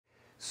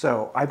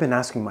So I've been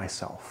asking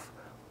myself,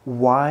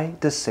 why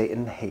does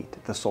Satan hate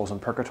the souls in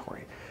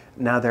purgatory?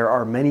 Now, there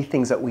are many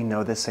things that we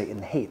know that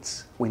Satan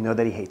hates. We know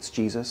that he hates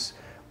Jesus.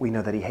 We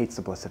know that he hates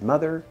the Blessed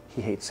Mother.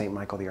 He hates St.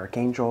 Michael the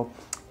Archangel.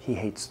 He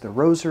hates the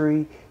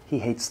Rosary. He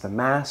hates the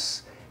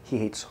Mass. He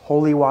hates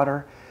holy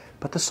water.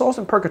 But the souls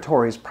in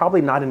purgatory is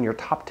probably not in your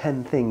top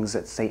 10 things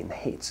that Satan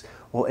hates.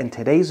 Well, in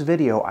today's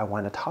video, I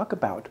want to talk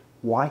about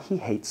why he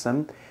hates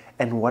them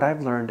and what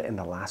I've learned in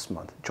the last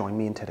month. Join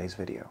me in today's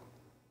video.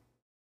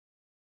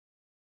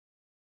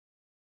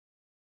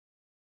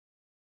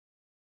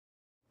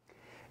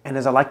 And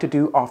as I like to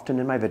do often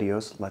in my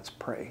videos, let's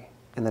pray.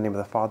 In the name of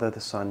the Father, the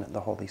Son, and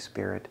the Holy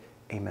Spirit.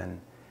 Amen.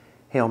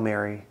 Hail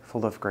Mary,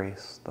 full of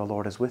grace, the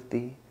Lord is with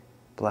thee.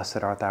 Blessed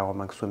art thou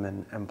amongst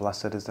women, and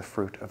blessed is the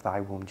fruit of thy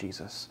womb,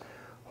 Jesus.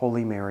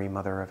 Holy Mary,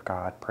 Mother of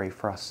God, pray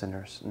for us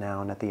sinners,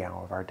 now and at the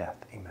hour of our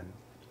death. Amen.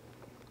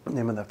 In the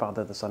name of the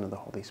Father, the Son, and the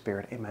Holy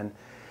Spirit. Amen.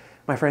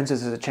 My friends,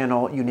 this is a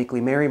channel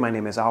Uniquely Mary. My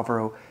name is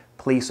Alvaro.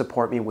 Please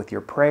support me with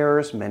your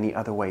prayers. Many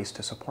other ways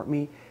to support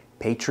me.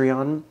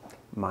 Patreon,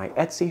 my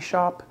Etsy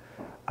shop,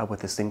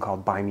 with this thing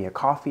called Buy Me a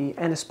Coffee,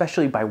 and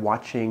especially by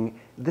watching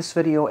this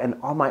video and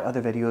all my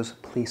other videos,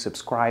 please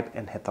subscribe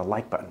and hit the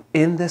like button.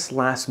 In this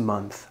last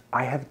month,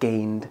 I have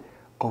gained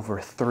over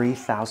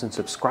 3,000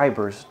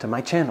 subscribers to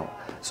my channel.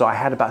 So I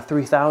had about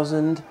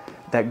 3,000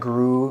 that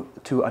grew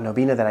to a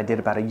novena that I did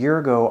about a year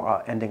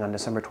ago, ending on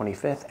December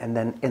 25th. And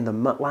then in the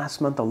last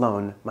month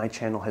alone, my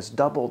channel has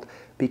doubled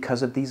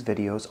because of these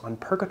videos on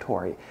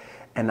purgatory.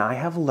 And I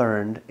have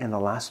learned in the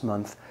last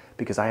month,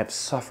 because I have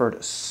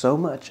suffered so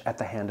much at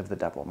the hand of the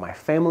devil. My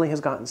family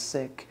has gotten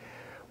sick.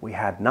 We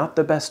had not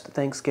the best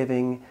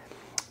Thanksgiving.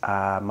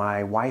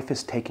 My wife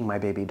is taking my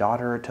baby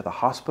daughter to the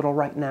hospital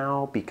right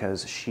now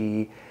because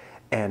she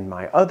and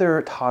my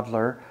other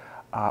toddler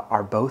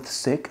are both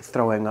sick,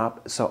 throwing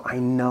up. So I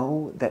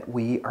know that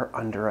we are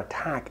under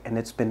attack, and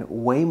it's been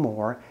way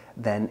more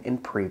than in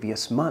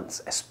previous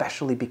months,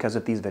 especially because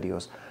of these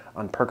videos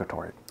on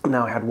purgatory.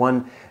 Now, I had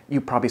one, you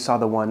probably saw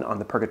the one on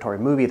the purgatory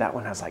movie. That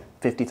one has like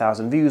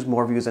 50,000 views,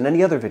 more views than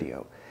any other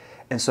video.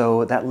 And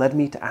so that led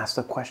me to ask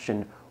the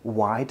question,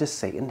 why does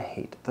Satan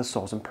hate the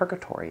souls in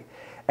purgatory?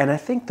 And I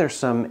think there's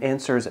some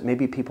answers that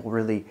maybe people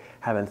really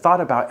haven't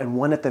thought about, and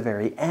one at the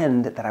very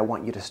end that I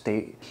want you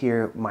to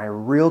hear my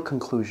real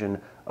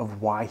conclusion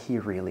of why he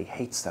really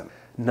hates them.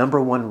 Number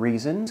one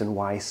reason and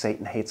why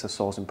Satan hates the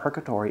souls in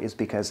purgatory is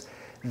because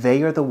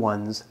they are the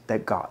ones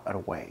that got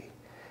away.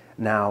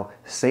 Now,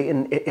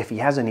 Satan, if he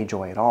has any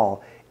joy at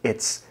all,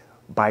 it's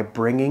by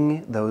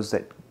bringing those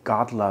that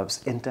God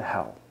loves into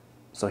hell.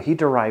 So he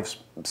derives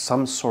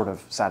some sort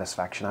of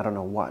satisfaction, I don't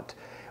know what,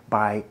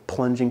 by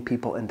plunging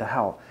people into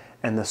hell.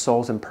 And the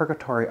souls in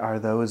purgatory are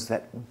those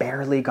that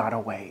barely got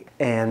away.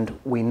 And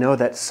we know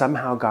that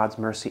somehow God's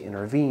mercy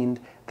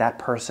intervened. That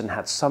person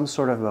had some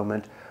sort of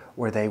moment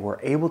where they were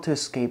able to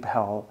escape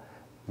hell,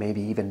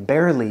 maybe even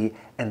barely,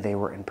 and they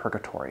were in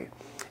purgatory.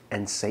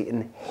 And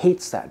Satan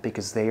hates that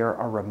because they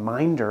are a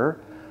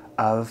reminder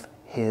of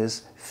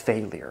his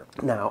failure.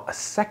 Now, a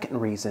second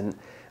reason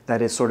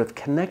that is sort of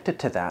connected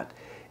to that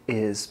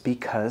is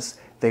because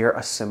they are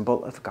a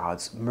symbol of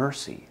God's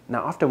mercy.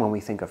 Now, often when we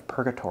think of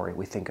purgatory,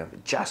 we think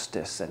of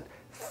justice and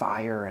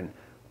fire and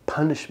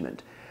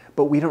punishment,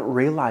 but we don't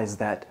realize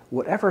that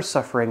whatever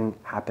suffering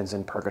happens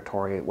in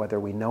purgatory, whether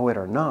we know it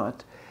or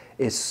not,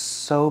 is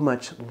so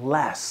much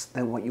less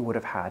than what you would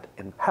have had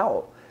in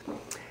hell.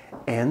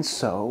 And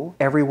so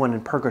everyone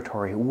in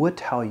purgatory would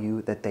tell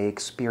you that they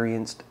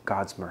experienced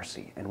God's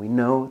mercy. And we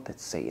know that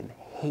Satan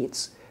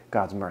hates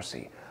God's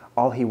mercy.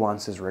 All he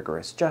wants is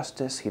rigorous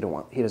justice. He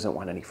doesn't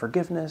want any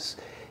forgiveness.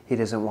 He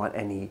doesn't want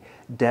any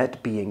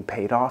debt being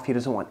paid off. He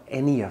doesn't want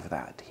any of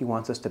that. He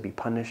wants us to be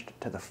punished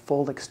to the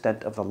full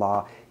extent of the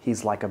law.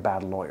 He's like a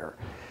bad lawyer.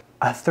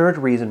 A third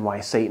reason why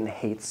Satan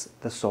hates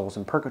the souls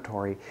in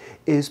purgatory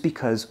is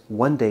because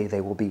one day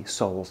they will be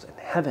souls in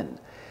heaven.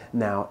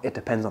 Now, it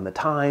depends on the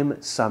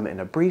time, some in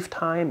a brief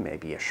time,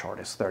 maybe as short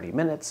as 30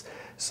 minutes,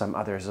 some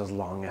others as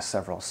long as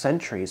several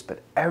centuries,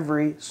 but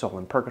every soul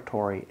in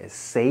purgatory is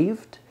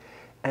saved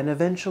and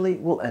eventually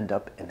will end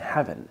up in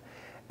heaven.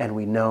 And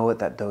we know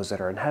that those that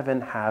are in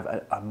heaven have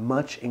a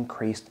much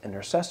increased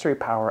intercessory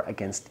power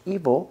against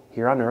evil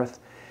here on earth,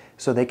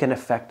 so they can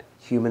affect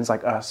humans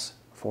like us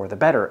for the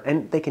better,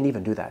 and they can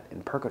even do that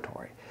in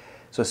purgatory.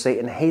 So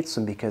Satan hates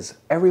them because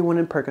everyone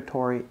in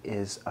purgatory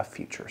is a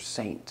future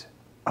saint.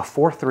 A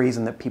fourth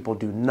reason that people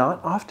do not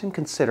often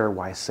consider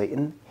why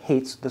Satan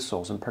hates the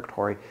souls in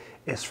purgatory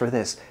is for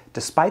this.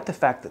 Despite the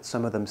fact that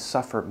some of them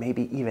suffer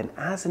maybe even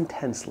as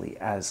intensely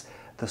as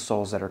the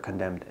souls that are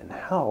condemned in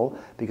hell,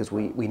 because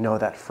we know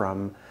that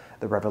from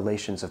the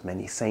revelations of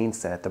many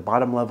saints that at the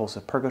bottom levels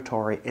of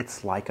purgatory,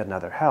 it's like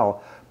another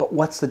hell. But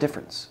what's the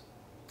difference?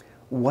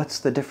 What's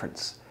the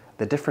difference?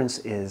 The difference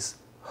is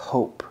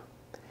hope.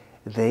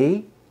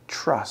 They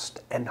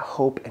trust and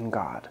hope in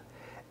God.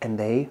 And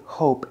they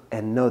hope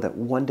and know that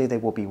one day they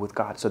will be with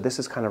God. So this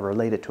is kind of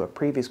related to a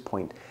previous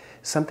point,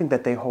 something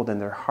that they hold in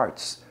their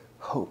hearts,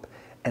 hope.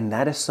 And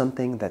that is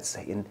something that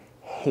Satan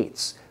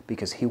hates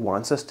because he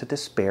wants us to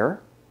despair.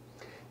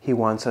 He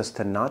wants us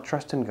to not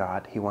trust in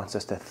God. He wants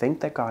us to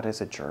think that God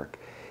is a jerk.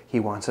 He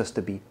wants us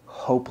to be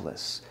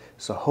hopeless.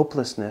 So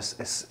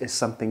hopelessness is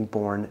something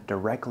born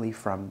directly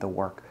from the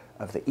work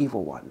of the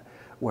evil one,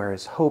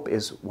 whereas hope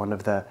is one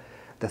of the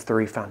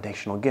three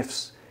foundational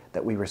gifts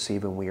that we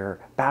receive when we are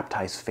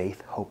baptized: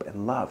 faith, hope,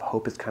 and love.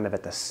 Hope is kind of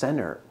at the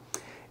center.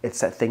 It's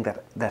that thing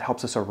that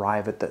helps us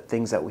arrive at the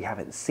things that we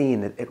haven't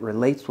seen. It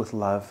relates with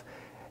love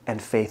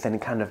and faith, and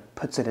it kind of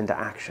puts it into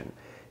action.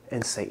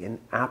 And Satan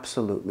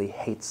absolutely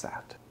hates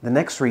that. The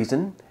next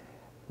reason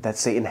that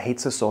Satan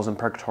hates the souls in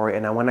purgatory,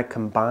 and I want to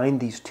combine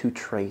these two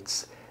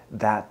traits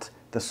that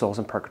the souls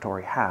in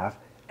purgatory have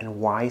and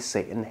why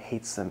Satan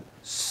hates them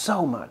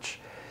so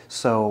much.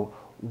 So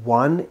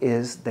one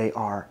is they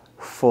are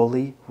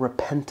fully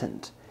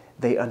repentant.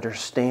 They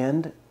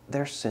understand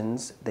their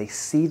sins, they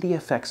see the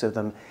effects of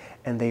them,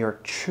 and they are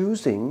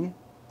choosing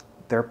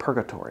their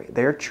purgatory.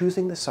 They are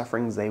choosing the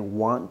sufferings they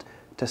want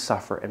to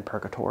suffer in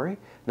purgatory.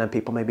 Now,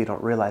 people maybe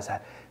don't realize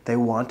that. They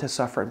want to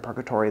suffer in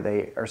purgatory.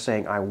 They are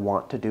saying, I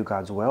want to do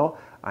God's will.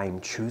 I am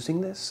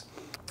choosing this.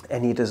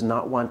 And he does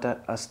not want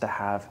us to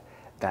have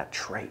that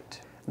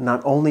trait.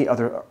 Not only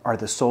are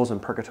the souls in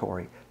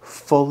purgatory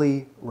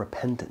fully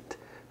repentant,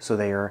 so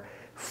they are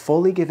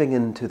fully giving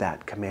in to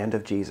that command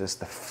of Jesus.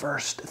 The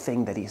first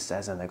thing that he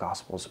says in the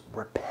Gospels: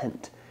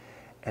 repent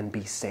and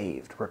be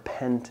saved.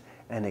 Repent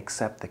and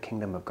accept the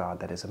kingdom of God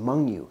that is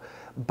among you.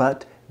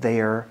 But they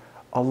are,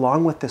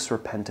 along with this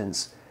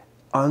repentance,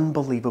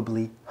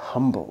 unbelievably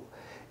humble.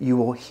 You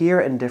will hear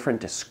in different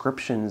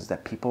descriptions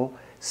that people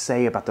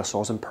say about the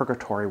souls in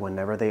purgatory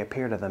whenever they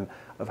appear to them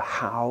of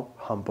how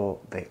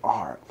humble they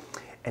are.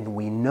 And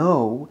we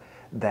know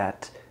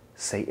that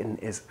Satan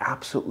is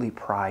absolutely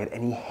pride,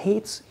 and he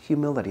hates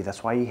humility.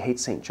 That's why he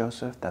hates St.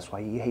 Joseph. That's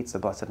why he hates the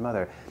Blessed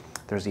Mother.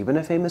 There's even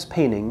a famous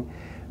painting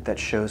that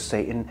shows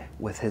Satan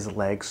with his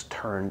legs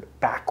turned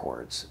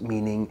backwards,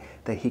 meaning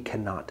that he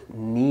cannot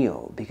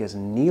kneel, because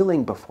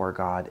kneeling before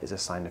God is a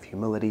sign of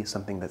humility,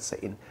 something that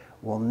Satan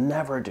will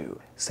never do.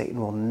 Satan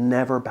will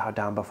never bow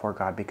down before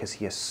God because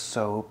he is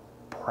so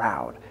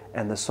proud.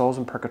 And the souls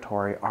in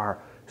purgatory are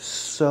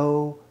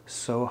so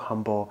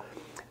humble.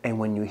 And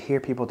when you hear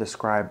people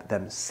describe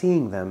them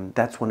seeing them,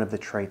 that's one of the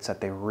traits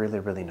that they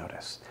really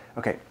notice.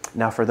 Okay,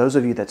 now for those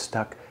of you that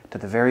stuck to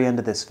the very end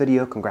of this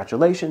video,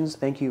 congratulations,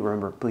 thank you.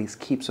 Remember, please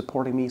keep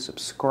supporting me,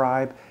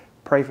 subscribe,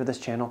 pray for this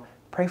channel,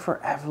 pray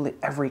for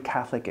every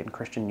Catholic and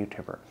Christian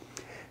YouTuber.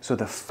 So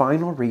the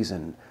final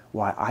reason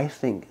why I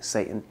think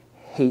Satan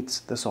hates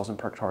the souls in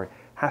purgatory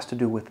has to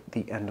do with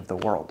the end of the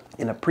world.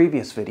 In a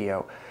previous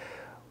video,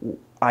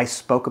 I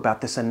spoke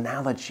about this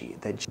analogy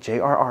that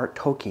J.R.R.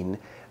 Tolkien,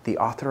 the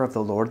author of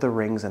The Lord of the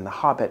Rings and The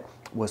Hobbit,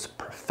 was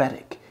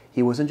prophetic.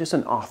 He wasn't just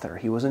an author.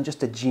 He wasn't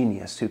just a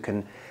genius who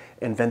can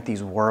invent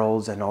these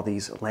worlds and all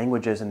these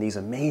languages and these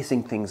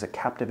amazing things that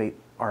captivate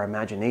our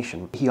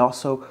imagination. He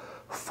also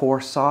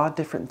foresaw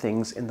different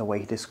things in the way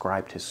he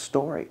described his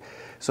story.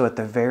 So at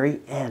the very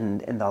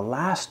end, in the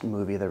last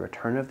movie, The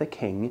Return of the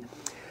King,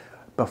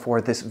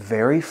 before this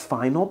very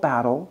final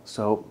battle,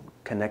 so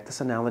connect this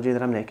analogy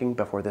that I'm making,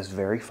 before this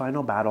very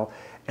final battle,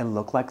 it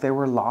looked like they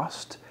were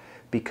lost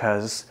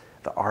because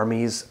the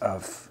armies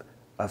of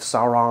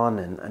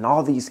Sauron and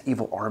all these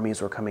evil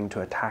armies were coming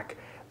to attack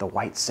the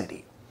White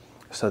City.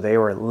 So they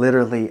were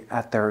literally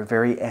at their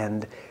very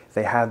end.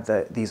 They had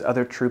these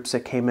other troops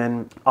that came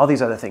in, all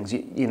these other things.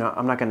 You know,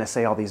 I'm not going to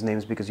say all these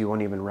names because you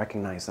won't even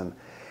recognize them.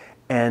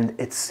 And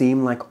it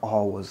seemed like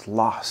all was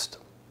lost.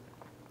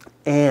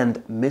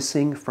 And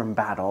missing from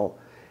battle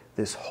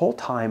this whole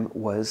time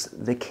was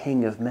the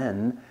King of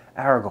Men,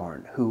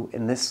 Aragorn, who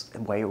in this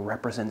way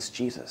represents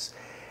Jesus.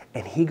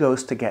 And he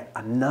goes to get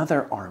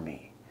another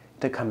army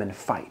to come and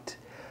fight.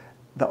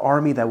 The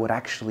army that would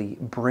actually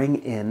bring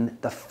in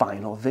the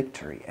final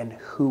victory. And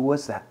who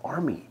was that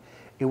army?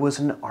 It was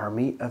an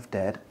army of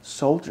dead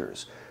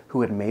soldiers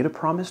who had made a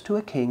promise to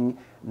a king,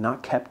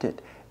 not kept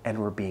it, and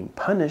were being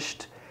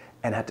punished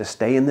and had to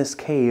stay in this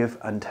cave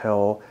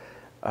until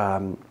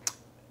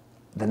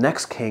the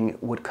next king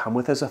would come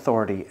with his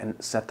authority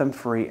and set them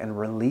free and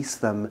release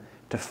them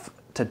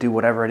to do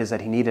whatever it is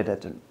that he needed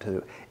it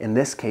to. In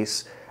this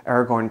case,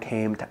 Aragorn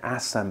came to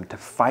ask them to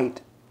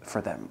fight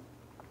for them.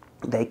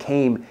 They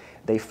came,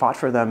 they fought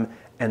for them,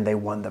 and they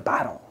won the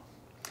battle.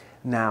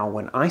 Now,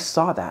 when I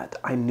saw that,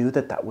 I knew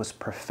that that was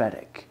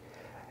prophetic.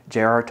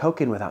 J.R.R.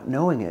 Tolkien, without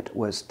knowing it,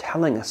 was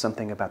telling us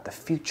something about the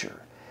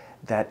future.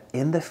 That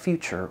in the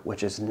future,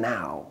 which is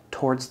now,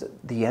 towards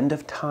the end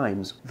of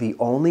times, the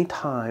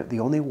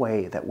only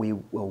way that we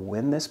will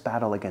win this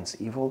battle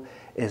against evil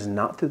is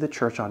not through the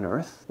church on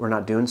earth. We're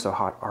not doing so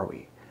hot, are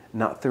we?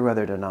 Not through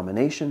other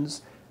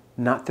denominations,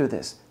 not through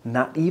this,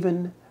 not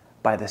even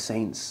by the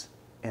saints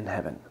in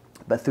heaven,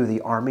 but through the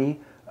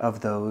army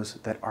of those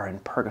that are in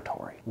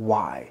purgatory.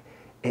 Why?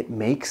 It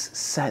makes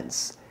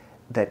sense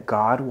that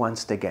God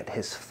wants to get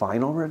his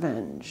final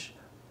revenge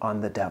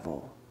on the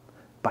devil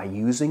by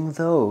using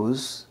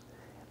those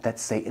that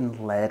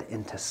Satan led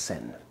into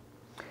sin.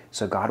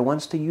 So God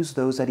wants to use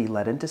those that he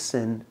led into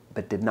sin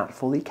but did not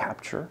fully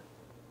capture,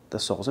 the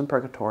souls in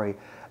purgatory.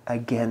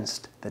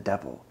 against the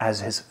devil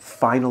as his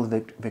final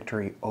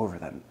victory over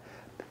them.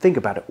 Think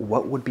about it.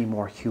 What would be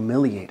more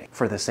humiliating?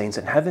 For the saints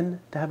in heaven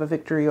to have a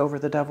victory over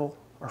the devil,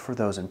 or for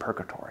those in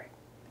purgatory?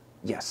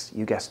 Yes,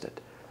 you guessed it.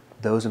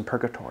 Those in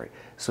purgatory.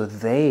 So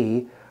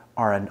they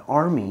are an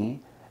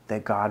army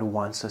that God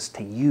wants us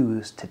to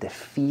use to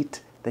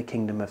defeat the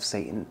kingdom of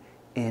Satan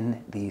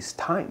in these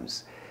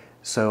times.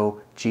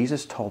 So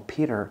Jesus told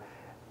Peter,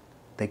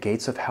 the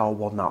gates of hell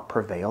will not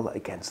prevail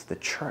against the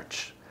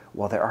church.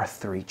 Well, there are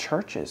three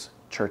churches: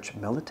 church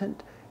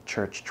militant,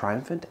 church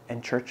triumphant,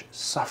 and church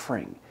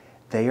suffering.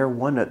 They are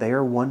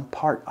one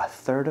part, a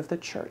third of the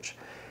church.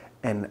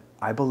 And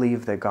I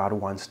believe that God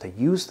wants to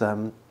use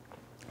them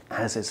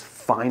as his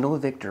final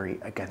victory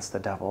against the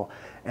devil.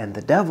 And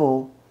the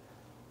devil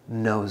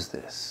knows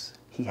this.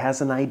 He has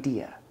an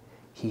idea.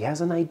 He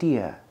has an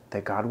idea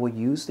that God will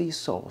use these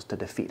souls to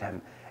defeat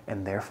him,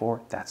 and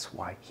therefore that's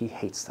why he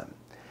hates them.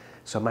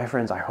 So my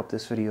friends, I hope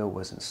this video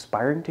was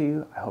inspiring to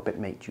you. I hope it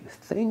made you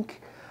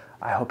think.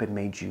 I hope it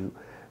made you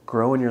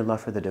grow in your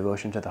love for the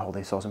devotion to the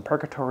holy souls in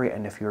purgatory.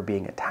 And if you're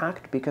being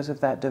attacked because of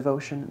that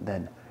devotion,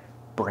 then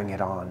bring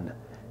it on.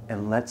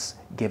 And let's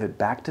give it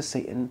back to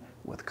Satan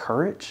with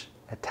courage,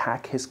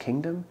 attack his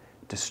kingdom,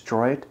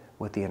 destroy it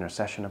with the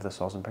intercession of the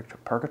souls in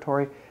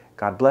purgatory.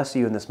 God bless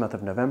you in this month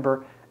of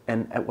November,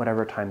 and at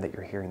whatever time that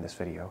you're hearing this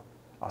video.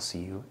 I'll see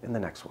you in the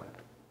next one.